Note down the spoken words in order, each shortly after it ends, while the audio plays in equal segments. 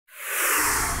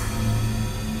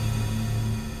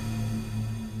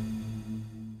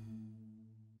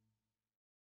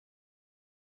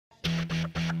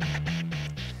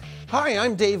Hi,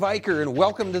 I'm Dave Eicher and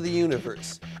welcome to the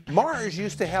universe. Mars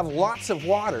used to have lots of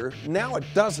water, now it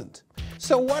doesn't.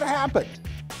 So what happened?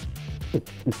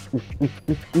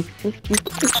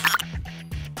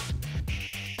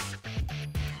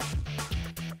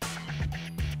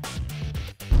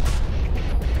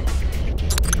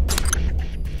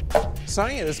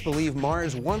 Scientists believe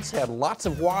Mars once had lots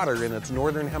of water in its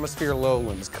northern hemisphere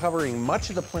lowlands, covering much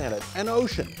of the planet and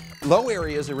ocean. Low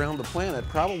areas around the planet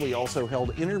probably also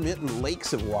held intermittent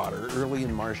lakes of water early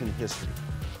in Martian history.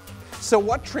 So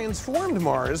what transformed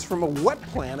Mars from a wet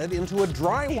planet into a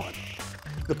dry one?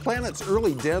 The planet's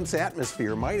early dense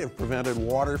atmosphere might have prevented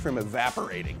water from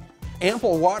evaporating.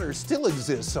 Ample water still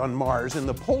exists on Mars in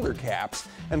the polar caps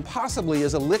and possibly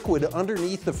as a liquid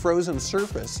underneath the frozen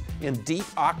surface in deep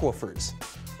aquifers.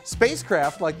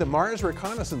 Spacecraft like the Mars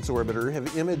Reconnaissance Orbiter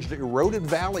have imaged eroded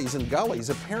valleys and gullies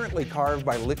apparently carved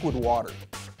by liquid water.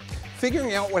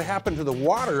 Figuring out what happened to the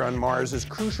water on Mars is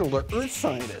crucial to Earth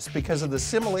scientists because of the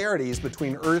similarities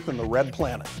between Earth and the Red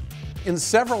Planet. In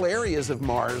several areas of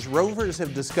Mars, rovers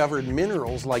have discovered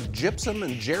minerals like gypsum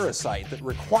and jarosite that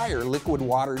require liquid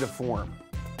water to form.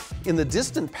 In the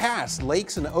distant past,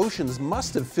 lakes and oceans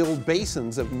must have filled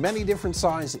basins of many different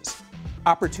sizes.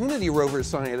 Opportunity rover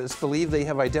scientists believe they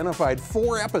have identified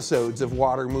 4 episodes of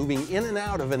water moving in and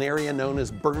out of an area known as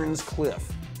Burns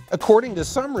Cliff. According to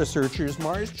some researchers,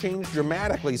 Mars changed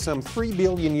dramatically some 3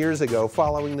 billion years ago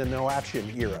following the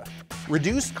Noachian era.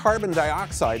 Reduced carbon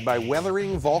dioxide by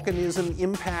weathering, volcanism,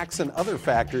 impacts, and other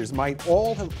factors might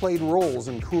all have played roles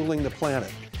in cooling the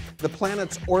planet. The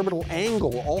planet's orbital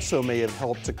angle also may have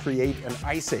helped to create an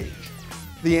ice age.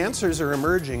 The answers are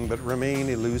emerging but remain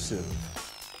elusive.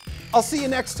 I'll see you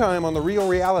next time on The Real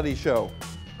Reality Show.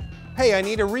 Hey, I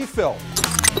need a refill.